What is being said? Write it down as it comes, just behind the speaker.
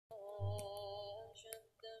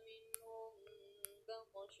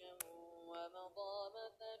ومضى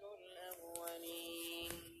مثل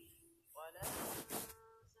الأولين ولئن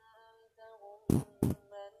سألتهم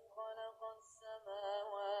من خلق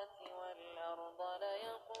السماوات والأرض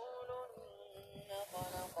ليقولن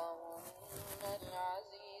خلقهن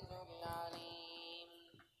العزيز العليم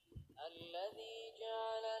الذي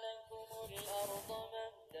جعل لكم الأرض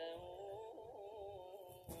مهدا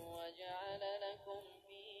وجعل لكم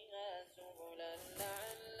فيها سبلا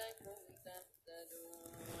لعلكم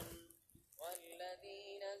تهتدون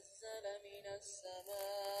والذي نزل من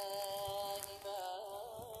السماء ماء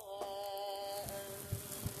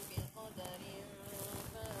بقدر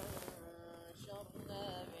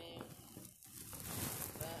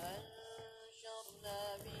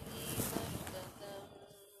فأنشرنا به بلدة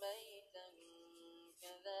ميتا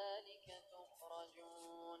كذلك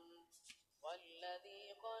تخرجون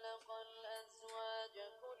والذي خلق الأزواج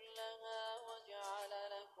كلها وجعل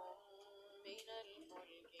لكم من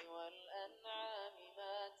الفلك والأنعام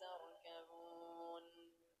ما تركبون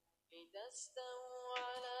لتستووا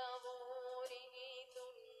على ظهوره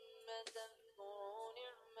ثم تذكروا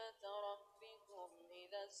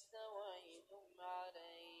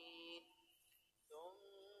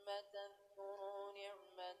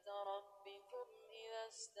نعمة ربكم إذا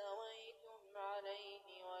استويتم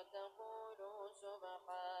عليه وتقولوا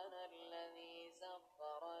سبحان الذي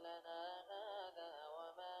سخر لنا هذا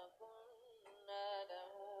وما كنا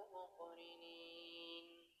له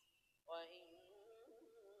مقرنين وإنا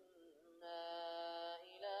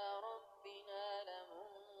إلى ربنا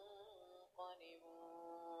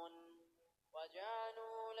لمنقلبون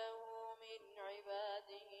وجعلوا له من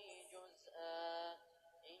عباده جزءا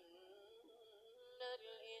إن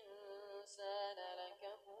الإنسان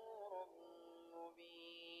لكفور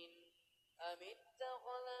مبين أم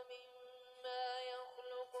اتخذ مما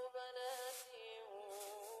يخلق بنات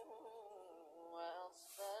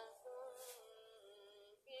وأصفاكم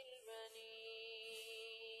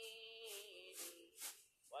بالبنين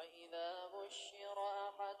وإذا بشر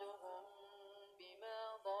أحدهم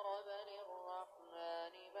بما ضرب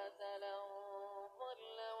للرحمن مثلا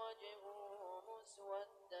ظل وجهه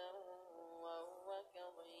مسودا وهو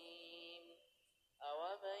كظيم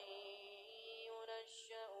أومن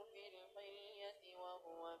ينشأ في الحلية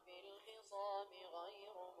وهو في الخصام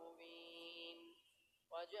غير مبين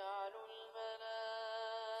وجعلوا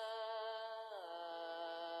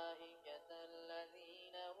الملائكة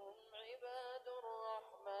الذين هم عباد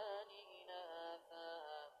الرحمن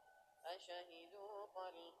إناثا أشهدوا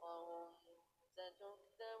خلقهم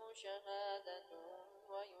ستكتب شهادتهم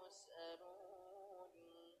ويسألون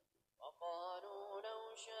وقالوا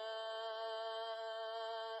لو شاء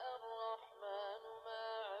الرحمن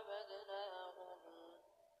ما عبدناهم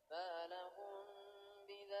ما لهم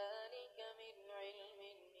بذلك من علم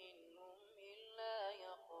إن هم إلا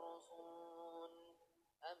يخرصون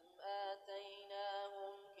أم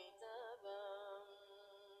آتيناهم كتابا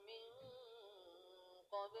من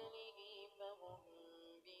قبله فهم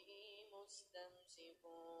به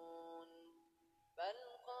مستمسكون بل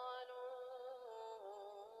قالوا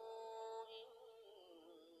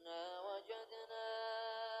إنا وجدنا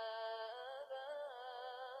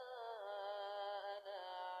آباءنا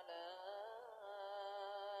على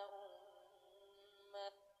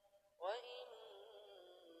أمة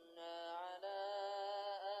وإنا على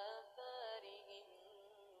آثارهم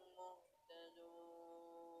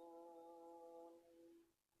مهتدون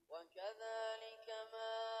وكذلك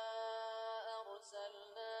ما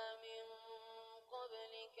أرسلنا من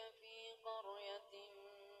قبلك في قرية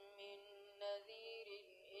من نذير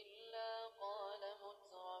إلا قال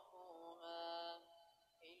مترفوها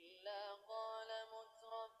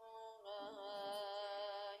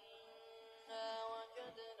إنا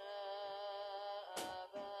وجدنا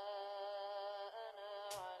آباءنا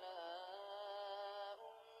على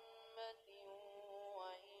أمة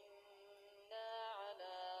وإنا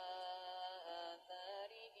على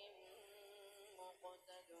آثارهم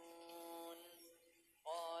مقتدون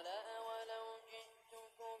قال أولو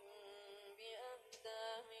جئتكم بأهدى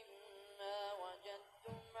مما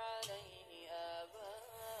وجدتم عليه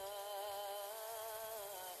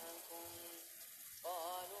آباءكم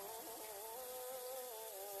قالوا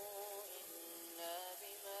إنا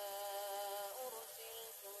بما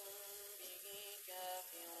أرسلتم به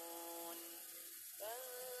كافرون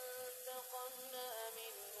فانتقمنا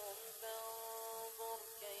منهم فانظر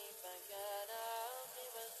كيف كان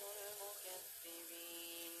عاقبة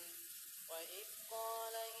المكذبين وإذ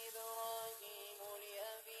قال إبراهيم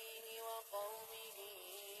لأبيه وقومه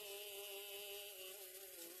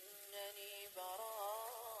إنني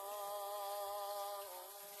براء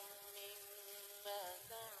مما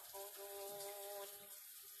تعبدون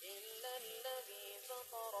إلا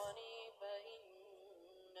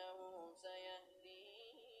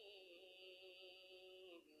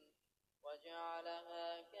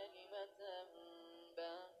وجعلها كلمة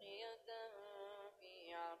باقية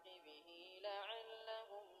في عقبه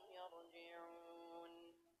لعلهم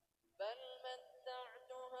يرجعون بل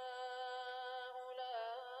متعت هؤلاء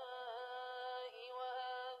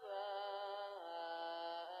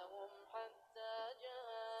وآباءهم حتى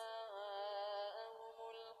جاءهم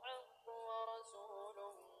الحق ورسول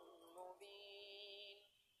مبين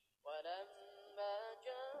ولما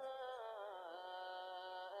جاءهم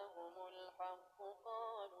الحق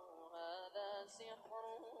قالوا هذا سحر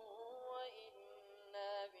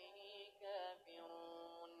وإنا به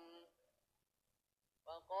كافرون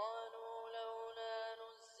وقالوا لولا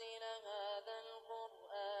نزل هذا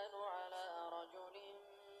القرآن على رجل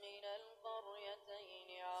من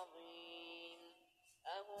القريتين عظيم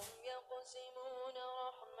أهم يقسمون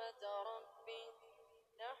رحمة ربك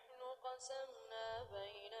نحن قسمنا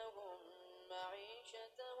بينهم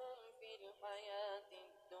معيشتهم في الحياة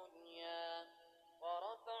الدنيا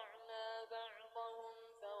ورفعنا بعضهم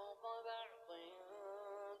فوق بعض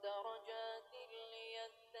درجات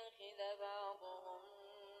ليتخذ بعضهم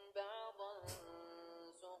بعضا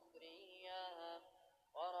سخريا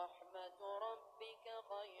ورحمة ربك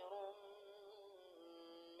خير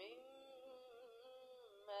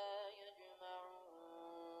مما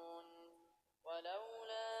يجمعون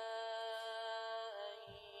ولولا أن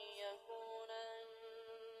يكون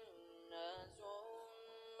الناس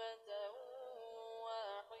أمة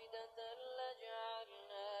واحدة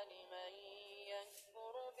لجعلنا لمن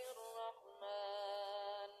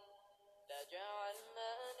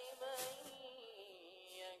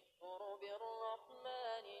يكفر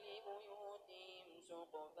بالرحمن لبيوتهم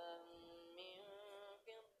سقفا من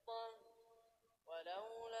فضة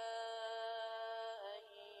ولولا أن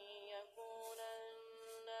يكون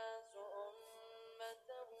الناس أمة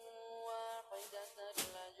واحدة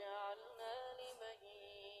لجعلنا لمن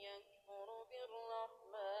يكفر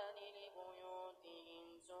بالرحمن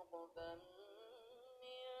لبيوتهم سقفا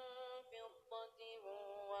من فضة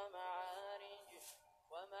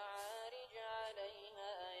ومعارج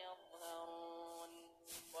عليها يظهرون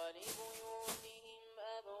ولبيوتهم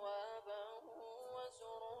أبوابا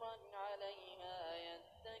وسررا عليها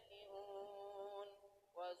يتكئون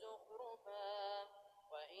وزخرفا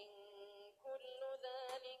وإن كل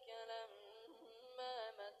ذلك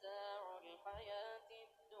لما متاع الحياة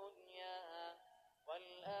الدنيا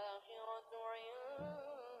والآخرة عند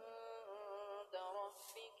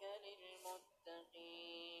ربك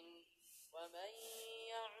للمتقين ومن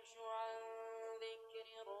يعش عن ذكر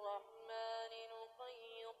الرحمن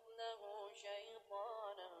نقيض له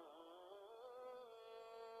شيطانا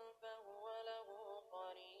فهو له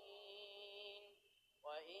قرين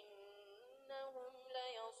وإنهم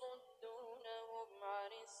ليصدونهم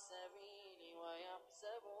عن السبيل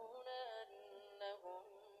ويحسبون أنهم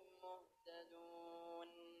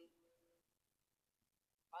مهتدون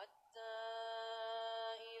حتى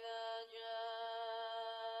إذا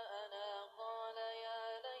جاءنا قال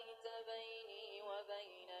يا ليت بيني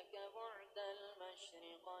وبينك بعد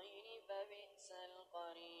المشرقين فبئس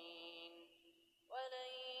القرين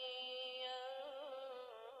ولن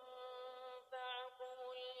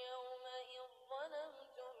ينفعكم اليوم إذ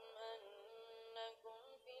ظلمتم أنكم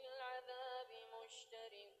في العذاب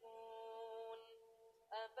مشتركون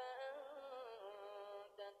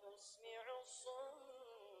أفأنت تسمع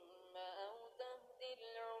الصم أو تهدي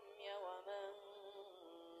العمي ومن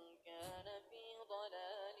كان في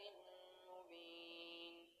ضلال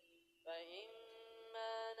مبين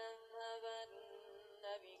فإما نذهبن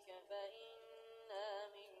بك فإنا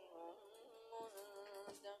منهم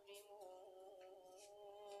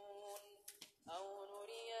منتقمون أو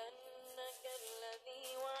نرينك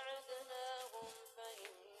الذي وعدناهم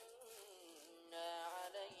فإنا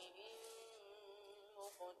عليهم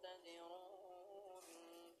مقتدرون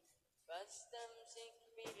فاستمسك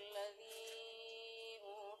بالذي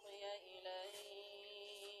أوحي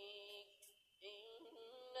إليك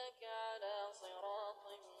إنك على صراط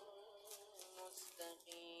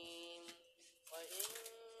مستقيم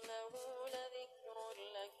وإنه لذكر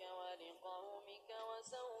لك ولقومك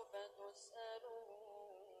وسوف تسألون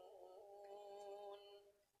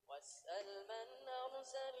واسأل من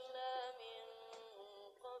أرسلنا من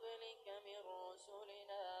قبلك من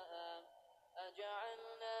رسلنا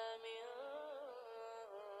أجعلنا من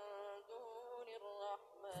دون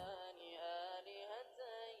الرحمن آلهة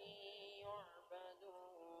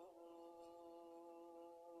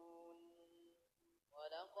يعبدون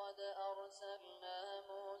ولقد أرسلنا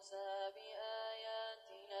موسى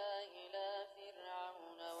بآياتنا إلى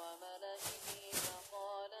فرعون وملئه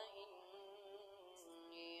فقال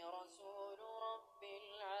إني رسول رب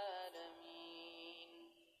العالمين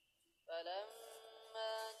فلا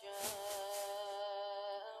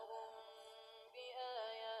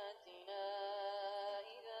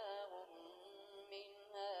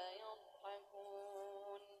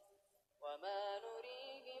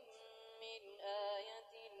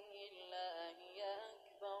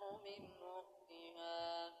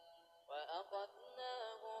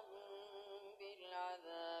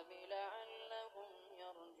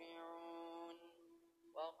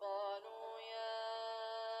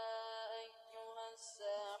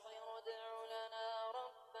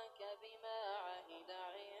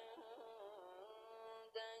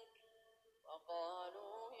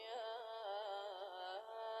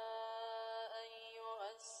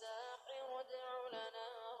الساحر ادع لنا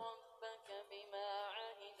ربك بما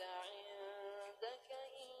عهد عندك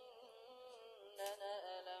إننا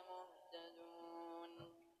لمهتدون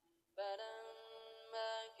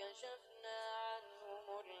فلما كشفنا عنهم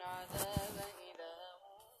العذاب إذا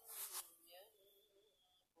هم ينكثون.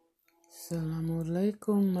 Assalamu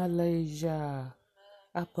alaikum, Malaysia.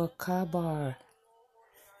 Apa kabar?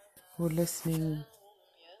 We're listening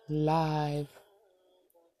live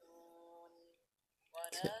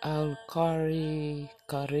to Al Qari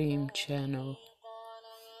Kareem channel.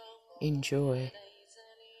 Enjoy.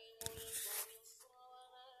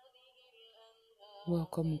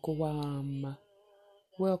 Welcome Guam.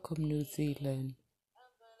 Welcome New Zealand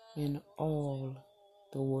and all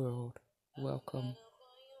the world. Welcome.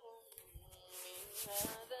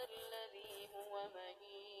 هذا الذي هو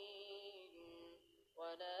مهين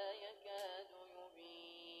ولا يكاد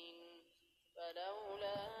يبين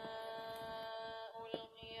فلولا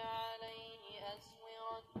ألقي عليه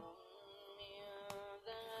أسورة من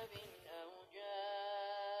ذهب أو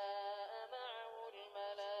جاء معه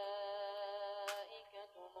الملائكة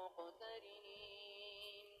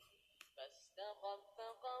مقترنين فاستخف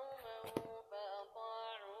قومه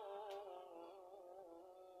فأطاعوه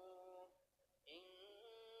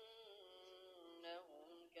إنهم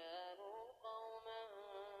كانوا قوما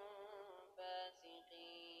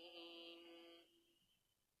فاسقين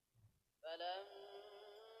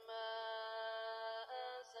فلما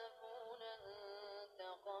آسفونا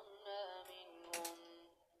انتقمنا منهم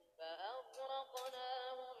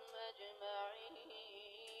فأغرقناهم أجمعين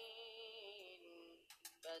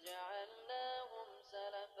فجعلناهم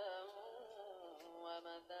سلفا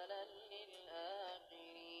ومثلا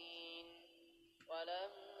للآخرين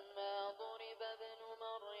ولما ضرب ابن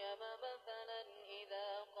مريم مثلا إذا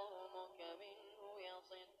قومك منه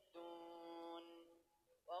يصدون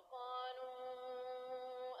وقالوا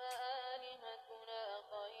أآلهتنا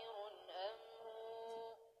خير أم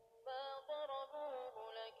هو ما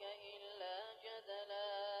ضربوه لك إلا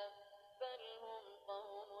جدلا بل هم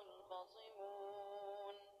قوم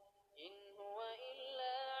خصمون إن هو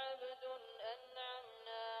إلا عبد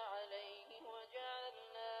أنعمنا عليه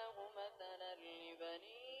وجعلناه مثلا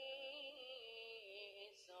لبني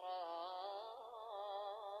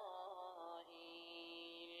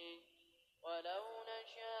إسرائيل ولو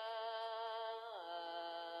نشاء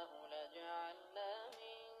لجعلنا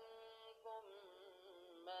منكم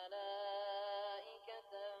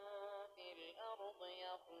ملائكة في الأرض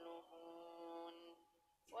يخلفون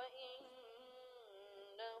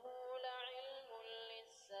وإنه لعلم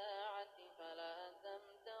للساعة فلا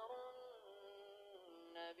تمترن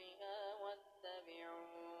بها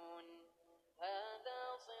واتبعون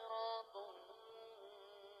هذا صراط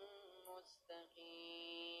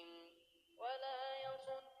مستقيم ولا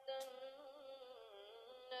يصدنكم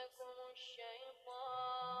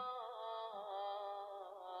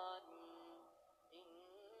الشيطان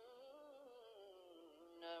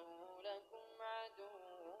إنه لكم عدو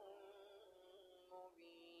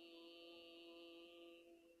مبين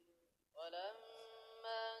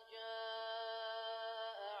ولما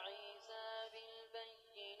جاء عيسى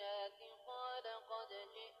بالبينات قال قد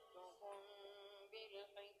جئتكم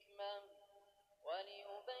بالحكمة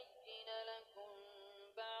ولأبين لكم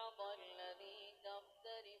بعض الذي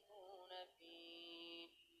تختلفون فيه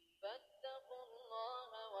فاتقوا الله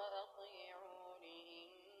وأطيعون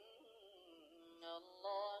إن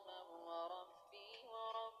الله هو ربي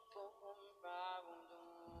وربكم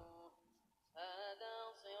فاعبدوه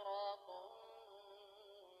هذا صراط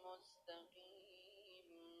مستقيم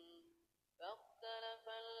فاختلف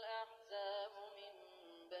الأحزاب من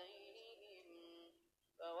بينهم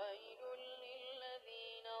فويل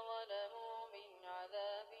للذين ظلموا من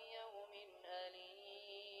عذاب يوم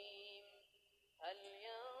أليم هل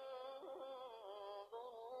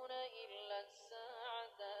ينظرون إلا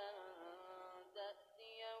الساعة أن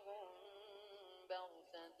تأتيهم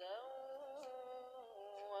بغتة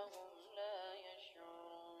وهم لا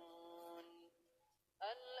يشعرون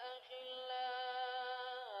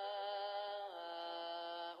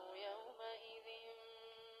الأخلاء يومئذ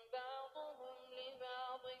بعضهم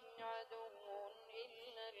لبعض عدو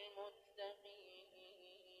إلا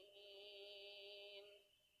المتقين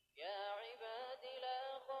يا عباد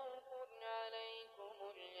لا خوف عليكم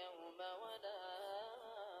اليوم ولا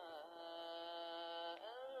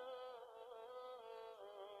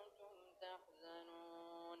أنتم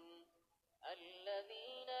تحزنون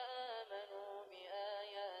الذين آمنوا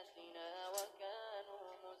بآياتنا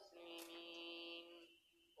وكانوا مسلمين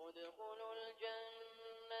ادخلوا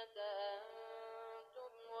الجنة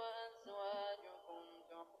أنتم وأزواجكم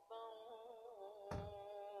تحبرون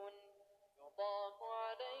يطاف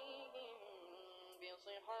عليهم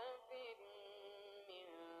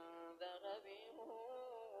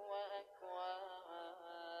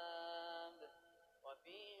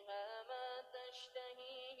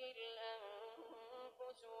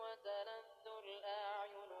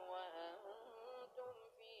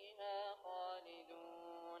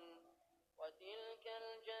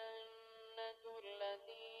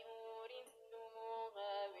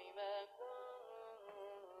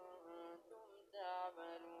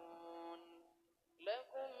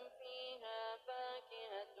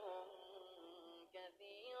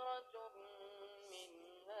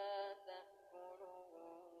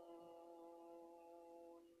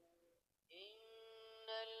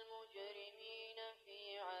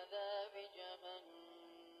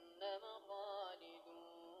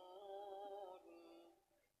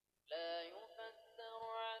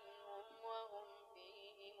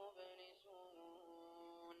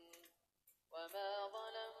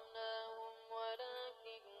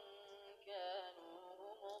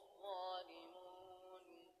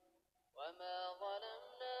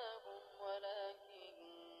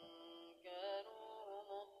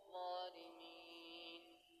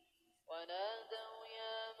ونادوا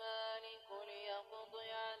يا مالك ليقض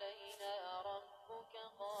علينا ربك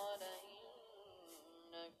قال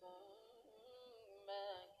إنكم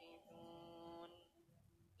ماكثون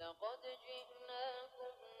لقد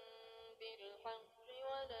جئناكم بالحق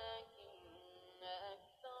ولكن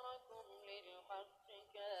أكثركم للحق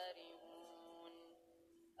كارهون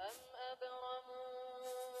أم أبرموا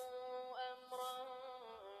أمرا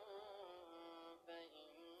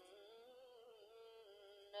فإنا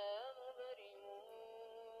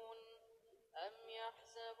مبرمون أم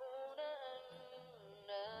يحسبون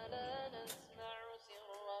أنا لا نسمع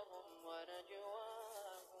سرهم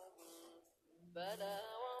ونجواهم بلى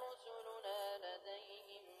ورسلنا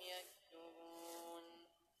لديهم يكتبون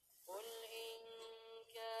قل إن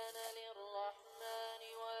كان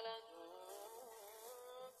للرحمن ولد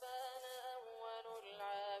فأنا أول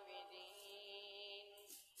العابدين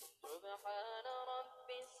سبحان رب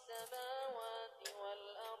السماوات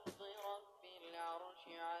والأرض رب العرش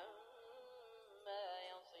عما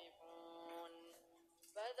يصفون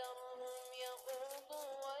فذرهم يخوضوا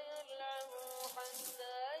ويلعبوا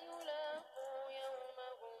حتى يلاقوا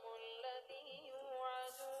يومهم الذي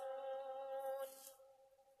يوعدون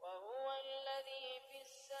وهو الذي في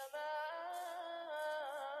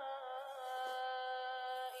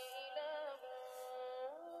السماء إله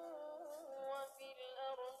وفي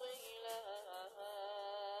الأرض إله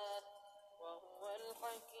وهو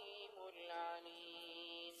الحكيم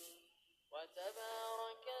العليم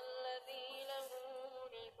وتبارك الذي له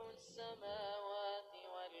ملك السماوات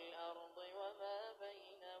والأرض وما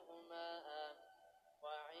بينهما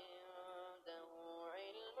وعنده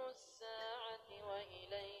علم الساعة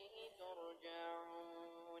وإليه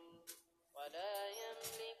ترجعون ولا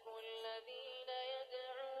يملك الذين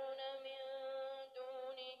يدعون من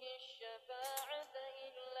دونه الشفاعة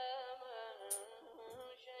إلا من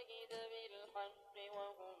شهد بالحق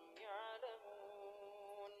وهم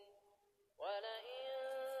يعلمون ولئن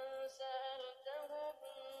سألتهم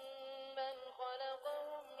من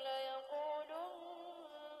خلقهم ليقولن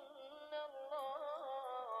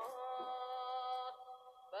الله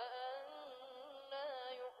فأنى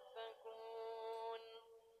يؤفكون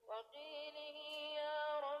وقيله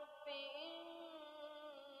يا رب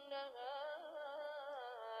إن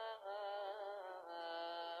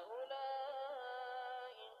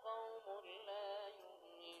هؤلاء قوم لا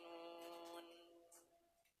يؤمنون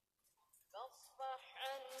فاصفح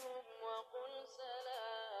عنهم وقل سلام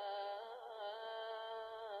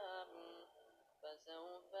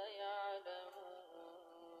فسوف يعلمون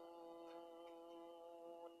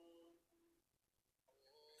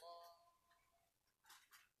الله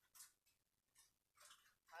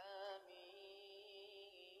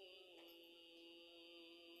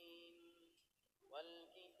حميم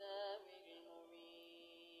والكتاب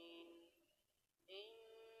المبين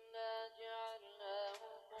إنا جعلناه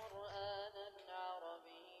قرآنا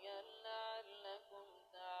عربيا لعلكم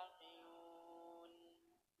تعقلون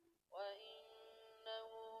وإنه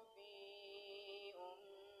في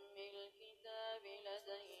أم الكتاب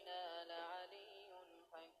لدينا لعلي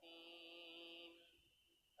حكيم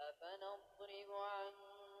أفنضرب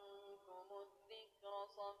عنكم الذكر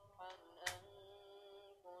صفحا أن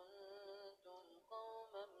كنتم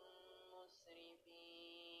قوما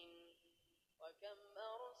مسرفين وكم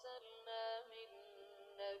أرسلنا من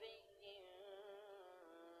نبي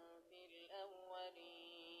في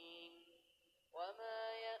الأولين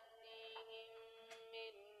وما يأتيهم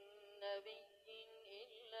من نبي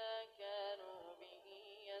إلا كانوا به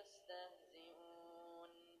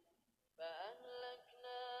يستهزئون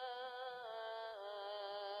فأهلكنا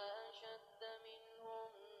أشد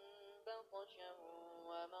منهم بطشا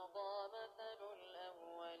ومضى مثل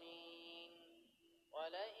الأولين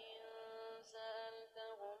ولئن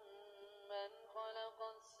سألتهم من خلق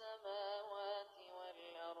السماوات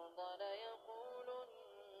والأرض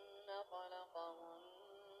ليقولن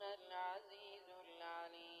خلقهن العزيز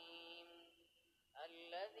العليم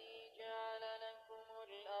الذي جعل لكم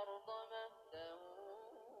الأرض مهدا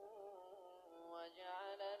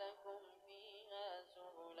وجعل لكم فيها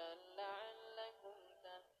سبلا لعلكم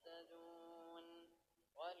تهتدون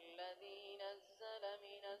والذي نزل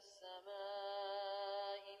من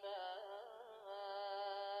السماء ماء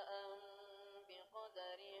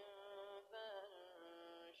بقدر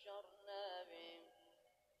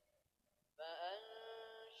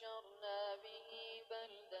فأنشرنا به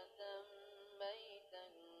بلدة ميتا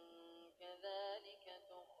كذلك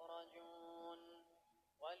تخرجون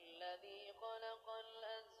والذي خلق الأرض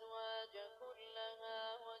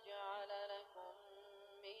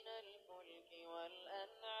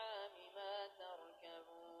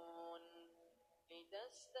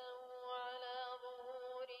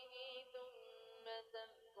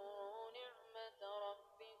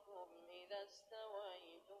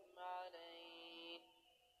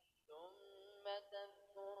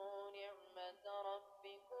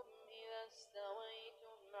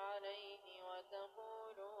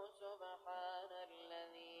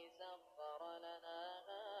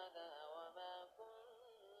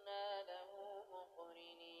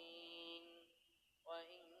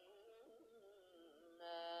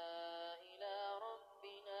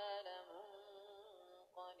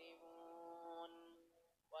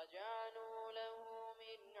وجعلوا له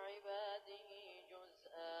من عباده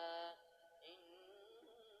جزءا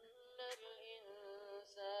إن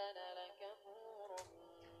الإنسان لكفور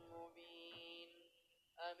مبين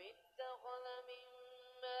أم اتخذ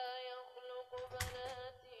مما يخلق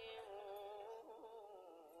بنات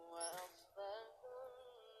وأصفاكم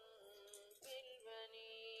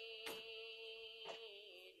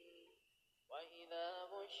بالبنين وإذا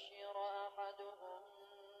بشر أحدهم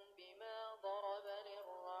بما ضرب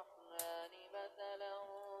للرحمن مثلا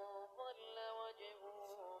ظل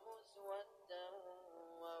وجهه مسودا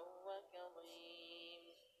وهو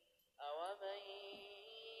كظيم أومن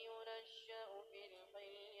ينشأ في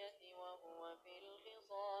الحلية وهو في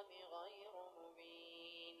الخصام غير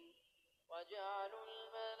مبين وجعلوا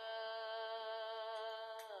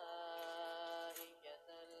الملائكة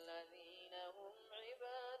الذين هم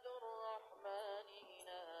عباد الرحمن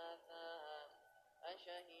إناثا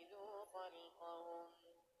أشهدوا خلقهم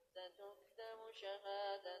ستكتب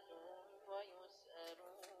شهادتهم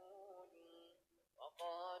ويسألون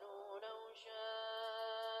وقالوا لو شاء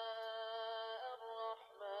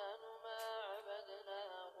الرحمن ما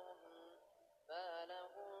عبدناهم ما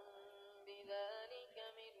لهم بذلك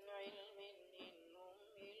من علم إن هم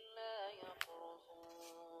إلا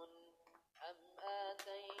يخرصون أم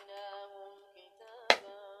آتيناهم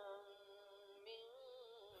كتابا من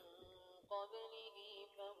قبله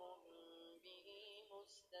فهم به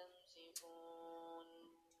مستمسكون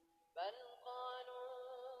بل قالوا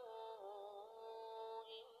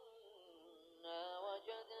إنا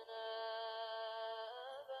وجدنا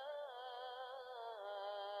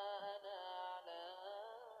آباءنا على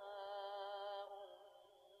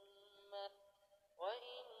أمة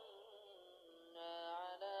وإنا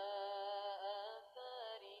على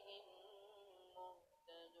آثارهم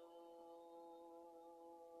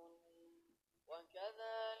مهتدون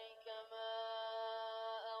وكذلك ما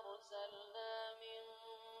أرسلنا من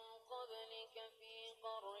قبلك في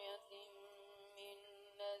قرية من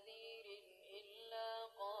نذير إلا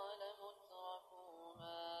قال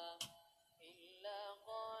مترفوها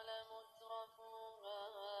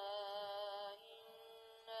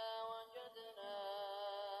إنا وجدنا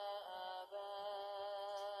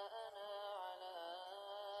آباءنا على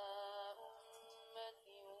أمة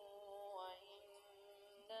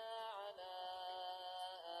وإنا على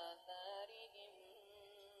آثارهم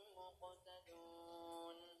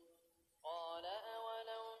مقتدون قال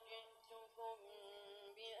أولو جئتكم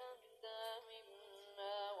بأهدى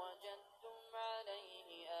مما وجدتم عليه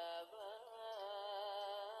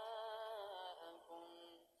آباءكم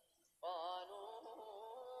قالوا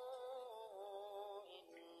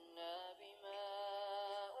إنا بما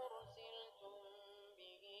أرسلتم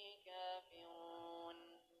به كافرون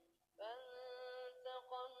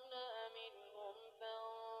فانتقمنا منهم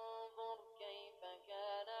فانظر كيف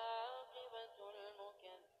كان عاقبة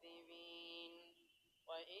المكذبين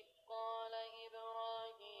وإذ قال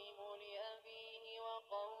إبراهيم لأبيه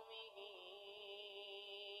وقومه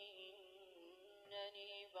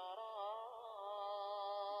إنني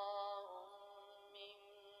براء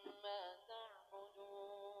مما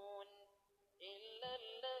تعبدون إلا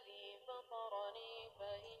الذي فطرني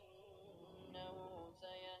فإنه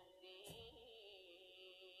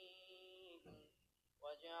سيهدين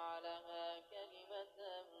وجعلها كلمة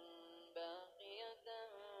باقية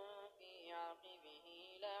في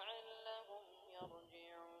عقبه لعلهم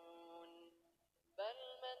يرجعون بل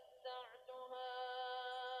متعت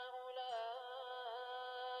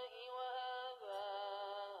هؤلاء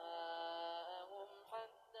وآباءهم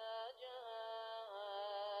حتى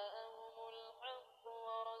جاءهم الحق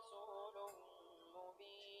ورسول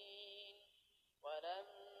مبين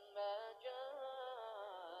ولما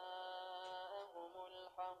جاءهم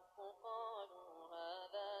الحق قالوا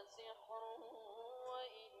هذا سحر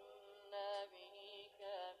وإنا به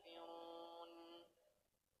كافرون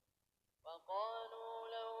وقالوا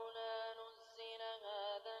لولا نزل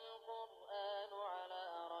هذا القرآن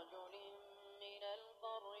على رجل من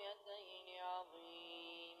القريتين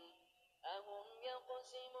عظيم أهم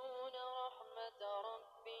يقسمون رحمة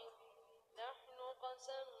ربك نحن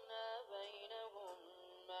قسمنا بينهم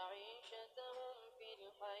معيشتهم في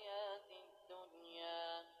الحياة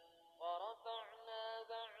الدنيا ورفعنا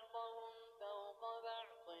بعضهم فوق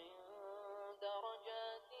بعض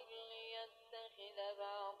درجات ليتخذ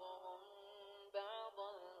بعضهم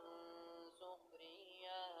بعضا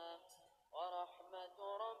سخريا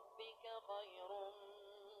ورحمة ربك خير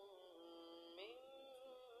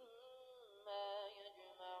مما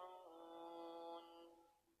يجمعون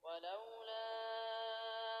ولولا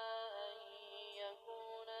أن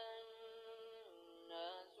يكون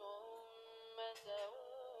الناس أمة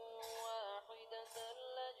واحدة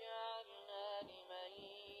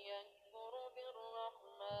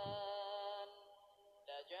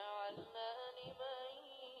لجعلنا لمن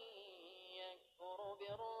يكفر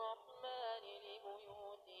بالرحمن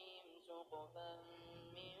لبيوتهم سقفا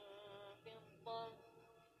من فضة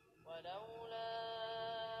ولولا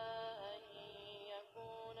أن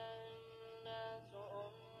يكون الناس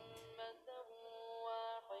أمة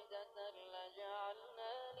واحدة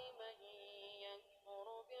لجعلنا لمن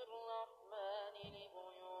يكفر بالرحمن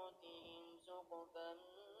لبيوتهم سقفا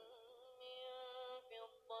من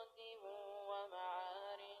فضة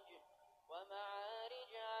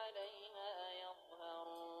ومعارج عليها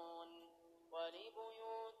يظهرون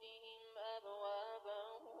ولبيوتهم أبوابا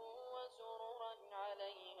وسررا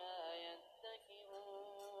عليها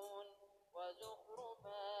يتكئون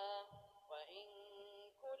وزخرفا وإن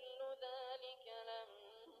كل ذلك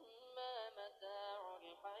لما متاع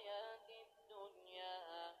الحياة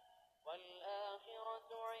الدنيا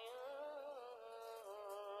والآخرة عند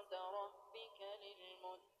ربك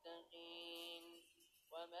للمتقين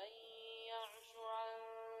ومن يعش عن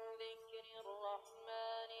ذكر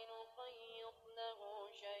الرحمن نقيض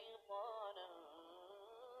له شيطانا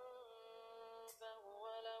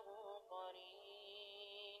فهو له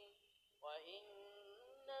قرين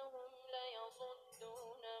وإنهم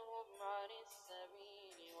ليصدونهم عن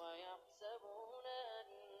السبيل ويحسبون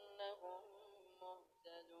أنهم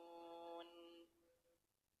مهتدون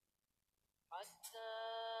حتى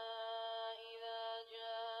إذا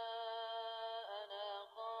جاءنا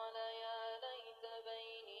قال يا ليت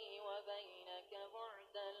بيني وبينك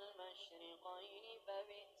بعد المشرقين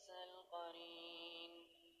فبئس القرين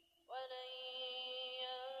ولن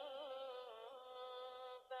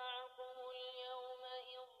ينفعكم اليوم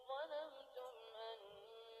إذ ظلمتم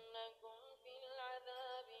أنكم في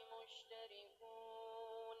العذاب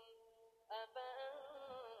مشتركون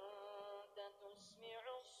أفأنت تسمع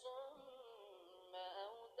الصم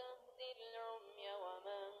أو تهدي العمي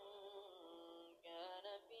ومن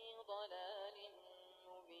كان في ضلال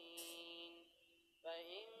مبين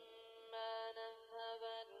فإما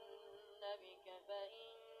نذهبن بك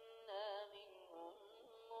فإنا منهم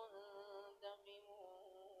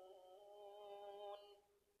منتقمون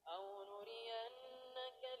أو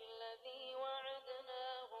نرينك الذي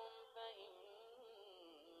وعدناهم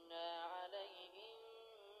فإنا عليهم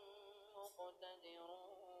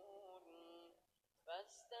مقتدرون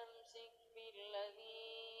فاستمسك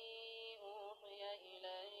بالذي أوحي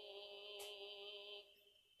إليك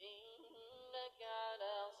إنك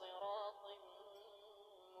على صراط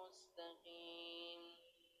مستقيم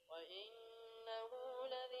وإنه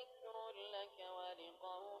لذكر لك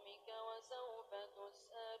ولقومك وسوف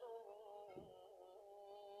تسألون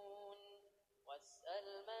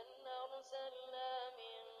واسأل من أرسلنا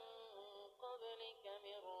من قبلك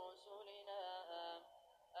من رسلنا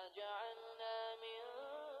أجعلنا من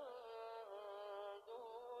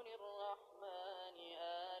دون الرحمن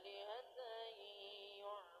آلهة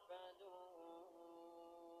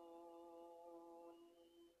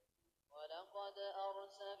يعبدون ولقد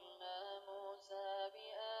أرسلنا موسى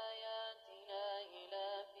بآياتنا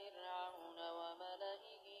إلى فرعون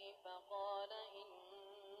وملئه فقال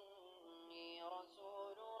إني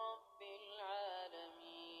رسول رب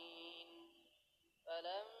العالمين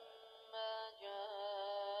فلما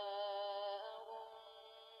جاءهم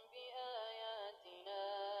بآياتنا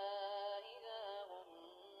إذا هم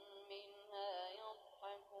منها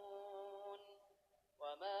يضحكون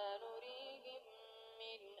وما نريهم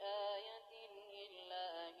من آية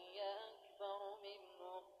إلا هي أكبر من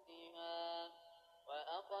أختها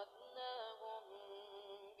وأخذناهم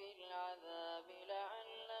بالعذاب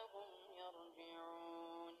لعلهم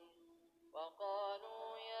يرجعون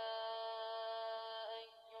وقالوا يا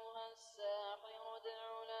أيها الساحر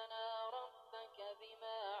ادع لنا ربك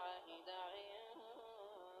بما عهد عندك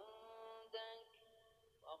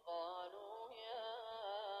وقالوا يا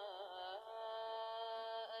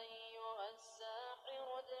أيها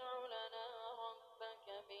الساحر ادع لنا ربك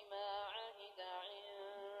بما عهد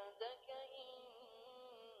عندك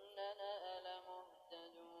إننا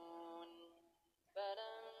لمهتدون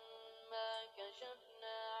فلما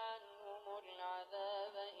كشفنا عنهم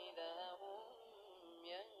العذاب إذا هم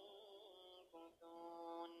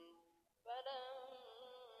ينكثون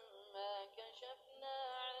فلما كشفنا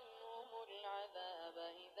عنهم العذاب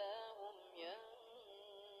إذا هم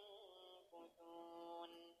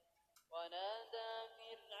ينكثون ونادى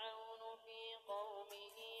فرعون في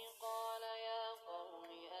قومه قال يا قوم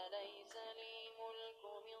أليس لي ملك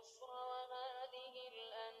مصر وهذه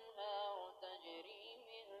الأنهار تجري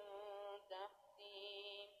من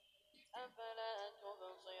تحتي أفلا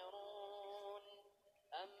تبصرون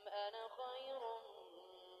أم أنا خير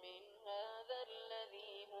من هذا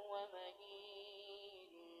الذي هو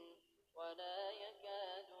مهين ولا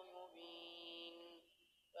يكاد يبين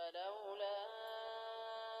فلولا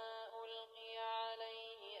ألقي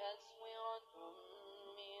عليه أسورة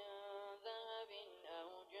من ذهب أو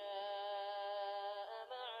جاء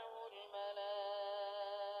معه الملائكة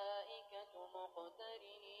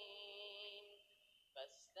مقترنين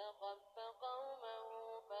فاستخف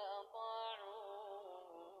قومه فأطاعوه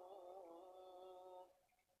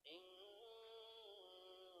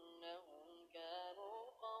إنهم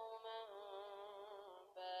كانوا قوما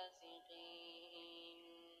فاسقين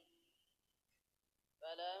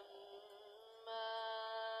فلما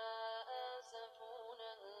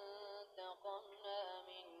آسفونا انتقمنا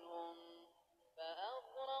منهم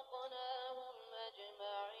فأغرقناهم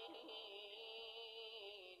أجمعين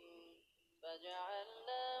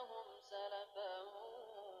فجعلناهم سلفا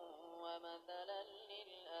ومثلا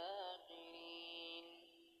للآخرين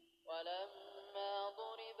ولما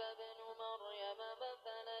ضرب ابن مريم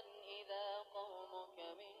مثلا إذا قومك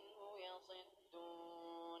منه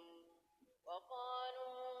يصدون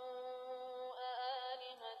وقالوا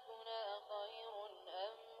أآلهتنا خير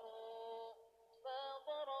أم هو ما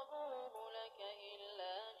ضربوه لك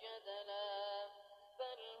إلا جدلا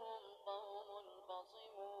بل هم قوم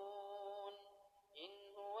خصمون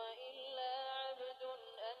إن هو إلا عبد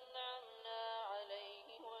أنعمنا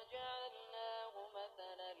عليه وجعلناه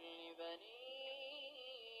مثلا لبني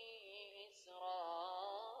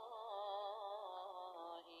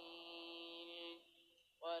إسرائيل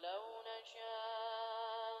ولو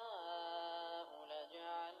نشاء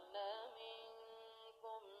لجعلنا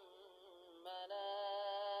منكم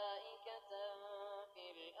ملائكة في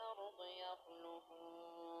الأرض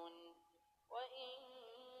يخلفون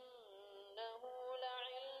وإنه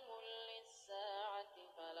لعلم للساعة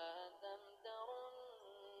فلا تمترن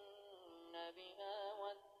بها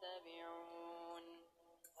واتبعون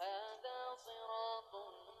هذا صراط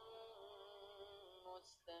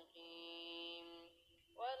مستقيم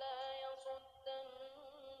ولا يصدنكم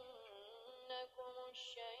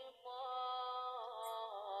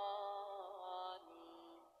الشيطان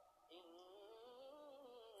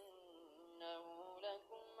إنه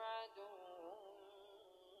لكم عدو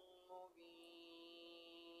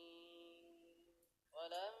مبين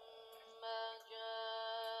ولما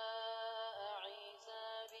جاء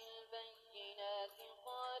عيسى بالبينات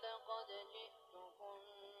قال قد جئتكم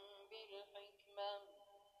بالحكمة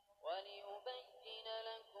ولأبين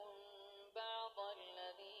لكم بعض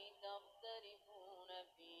الذي تختلفون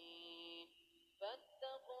فيه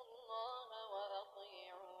فاتقوا الله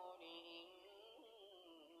وأطيعون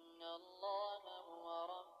إن الله هو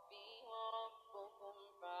ربي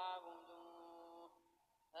وربكم فاعبدوه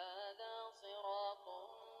هذا صراط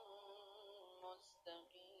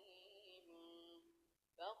مستقيم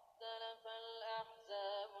فاختلف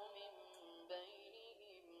الأحزاب من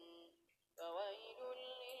بينهم فويل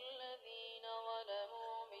للذين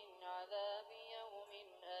ظلموا من عذاب يوم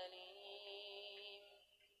أليم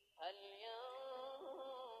هل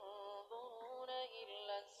ينظرون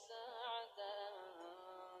إلا الساعة أن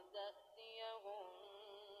تأتيهم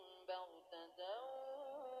بغتة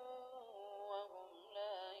وهم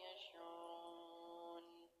لا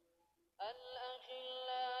يشعرون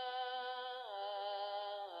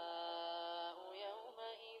الأخلاء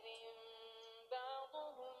يومئذ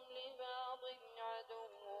بعضهم لبعض عدو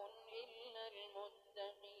إلا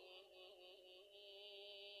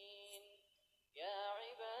المتقين يا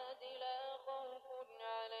عباد لا خوف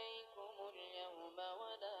عليكم اليوم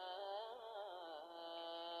ولا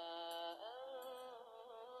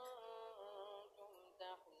أنتم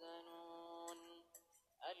تحزنون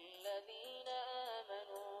الذين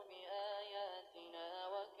آمنوا بآياتنا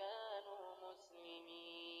وكانوا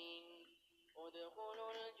مسلمين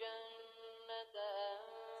ادخلوا الجنة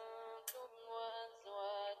أنتم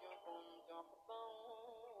وأزواجكم تحبرون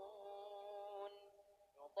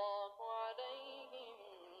يطاف عليهم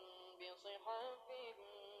بصحف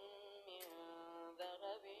من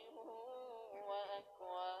ذهب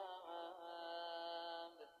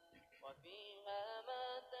وأكواب وفيها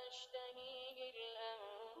ما تشتهيه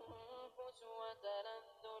الأنفس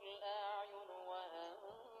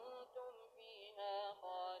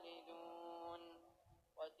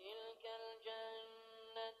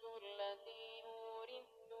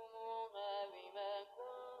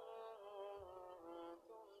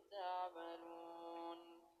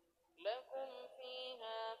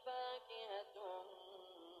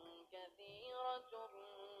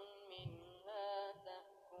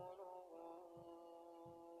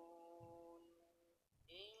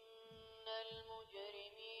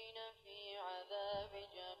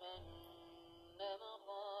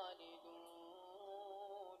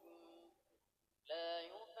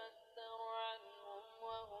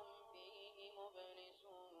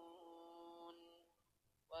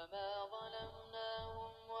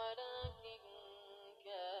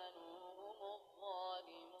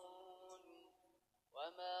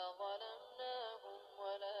وما ظلمناهم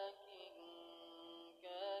ولكن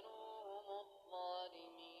كانوا هم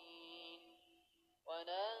الظالمين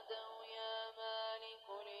ونادوا يا مالك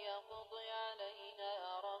ليقض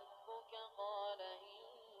علينا ربك قال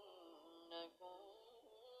إنكم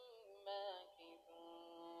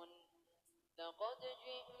ماكثون لقد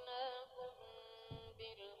جئناكم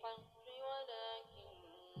بالحق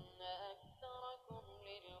ولكن أكثركم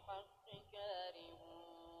للحق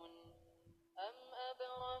كارهون أم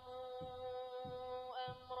أبرموا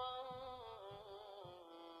أمرا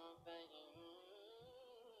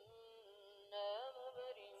فإنا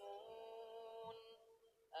مبرمون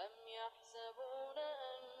أم يحسبون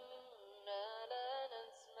أنا لا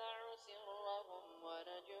نسمع سرهم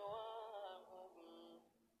ونجواهم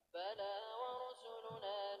بلى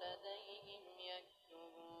ورسلنا لديهم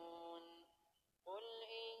يكتبون قل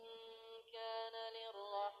إن كان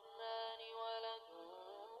للرحمن ولد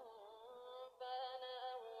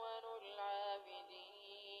فأنا أول العابدين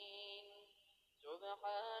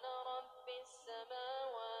سبحان رب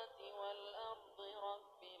السماوات والأرض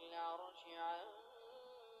رب العرش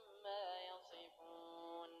عما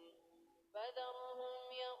يصفون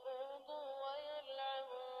فذرهم يخوضوا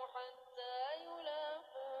ويلعبوا حتى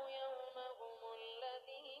يلاقوا يومهم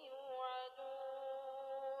الذي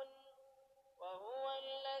يوعدون وهو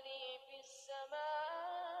الذي في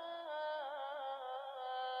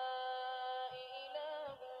السماء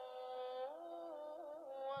إله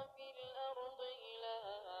وفي الأرض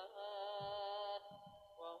إله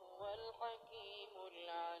وهو الحكيم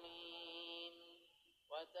العليم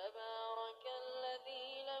وتبارك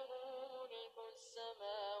الذي له ملك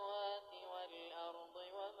السماوات والأرض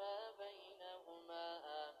وما بينهما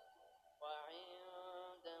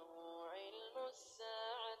وعنده علم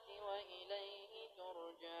الساعة وإليه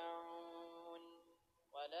ترجعون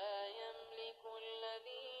ولا يملك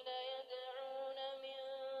الذين يدعون من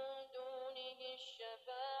دونه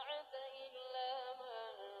الشفاعة إلا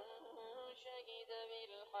من شهد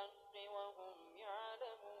بالحق وهم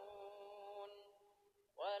يعلمون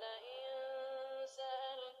ولئن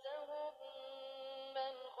سألتهم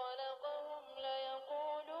من خلقهم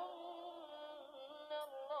ليقولن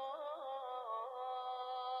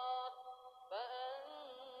الله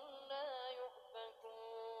فأنى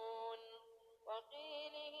يؤفكون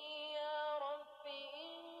وقيله يا رب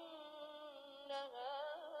إن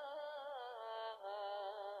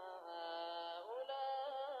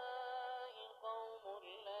هؤلاء قوم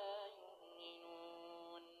لا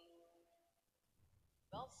يؤمنون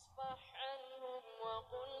فاصفح عنهم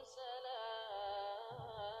وقل سلام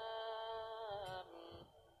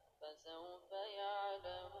فسوف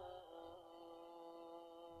يعلمون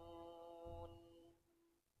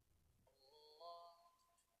الله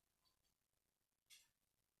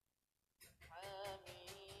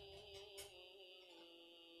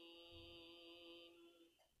حميم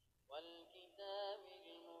والكتاب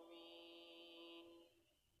المبين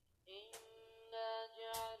إنا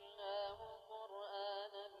جعلناه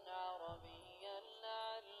قرآنا عربيا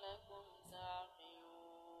لعلكم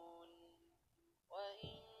تعقلون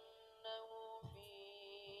وإنه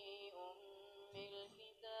في أم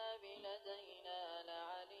الكتاب لدينا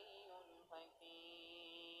لعلي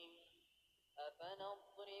حكيم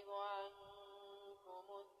أفنضرب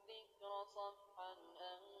عنكم الذكر صفحا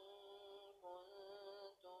أن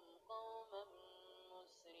كنتم قوما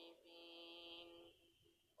مسرفين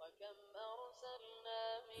وكم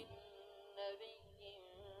أرسلنا من نبي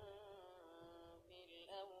في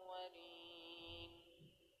الأولين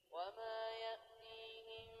وما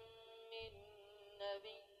يأتيهم من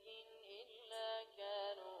نبي إلا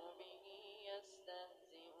كانوا به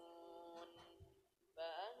يستهزئون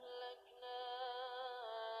فأهلكنا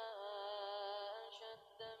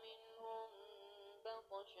أشد منهم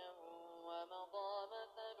بطشا ومضى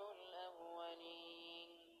مثل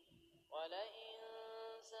الأولين ولئن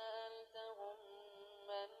سألتهم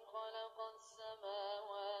من خلق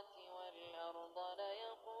السماوات والأرض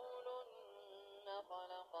ليقولن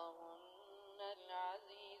خلقهن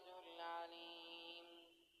العزيز العليم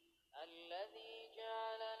الذي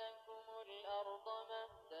جعل لكم الأرض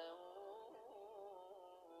مهدا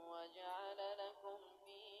وجعل لكم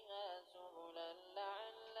فيها سبلا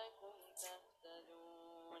لعلكم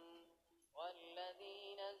تهتدون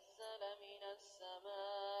والذي نزل من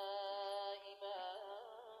السماء ماء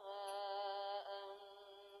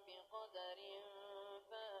بقدر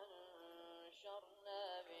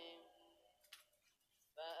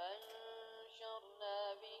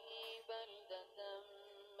فأنشرنا به بلدة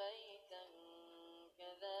ميتا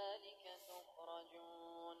كذلك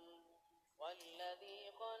تخرجون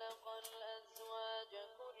والذي خلق الأزواج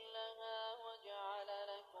كلها وجعل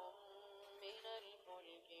لكم من الفلك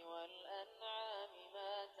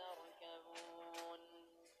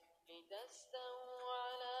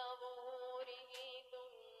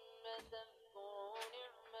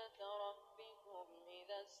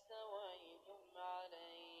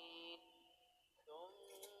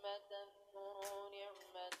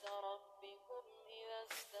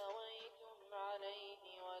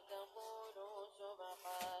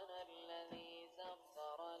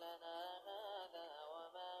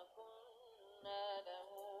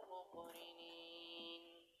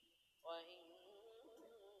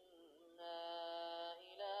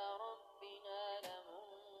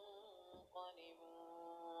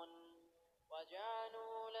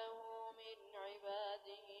وجعلوا له من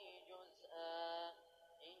عباده جزءا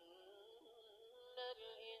إن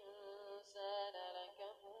الإنسان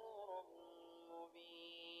لكفور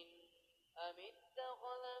مبين أم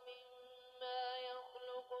اتخذ مما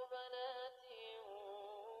يخلق بنات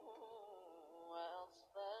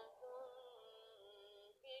وأصفاكم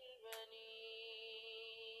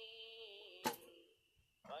بالبنين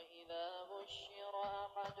وإذا بشر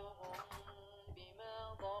أحدهم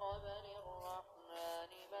بما ضرب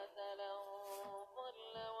للرحمن مثلا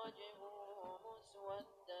ظل وجهه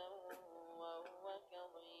مسودا وهو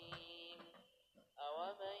كظيم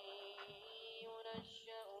أومن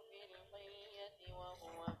ينشأ في الحلية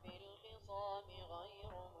وهو في الخصام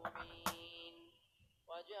غير مبين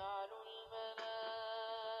وجعلوا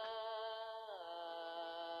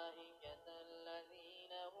الملائكة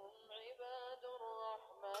الذين هم عباد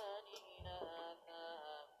الرحمن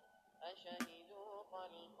إناثا أشهدوا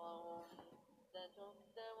خلقهم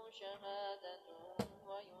ستكتب شهادتهم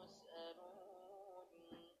ويسألون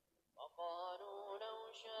وقالوا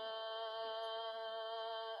لو شاء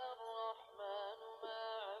الرحمن ما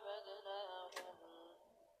عبدناهم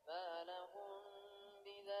ما لهم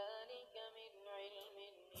بذلك من علم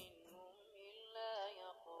إن هم إلا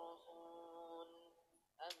يخرصون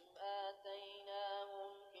أم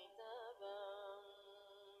آتيناهم كتابا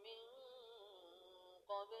من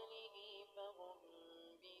قبله فهم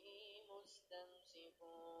به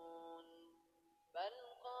مستمسكون بل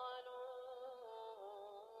قالوا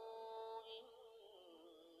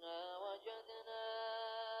إنا وجدنا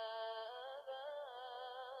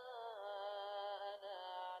آباءنا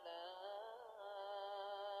على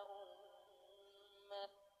أمة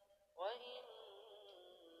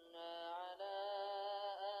وإنا على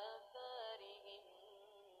آثارهم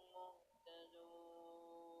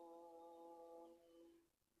مهتدون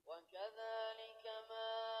وكذلك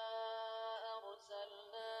ما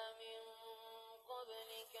أرسلنا من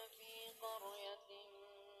قبلك في قرية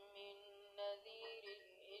من نذير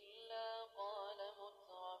إلا قال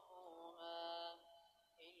مترفوها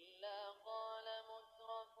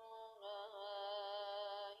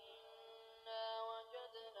إنا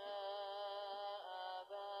وجدنا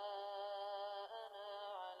آباءنا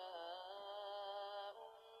على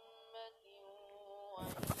أمة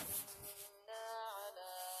وإنا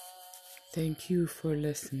على Thank you for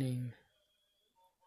listening.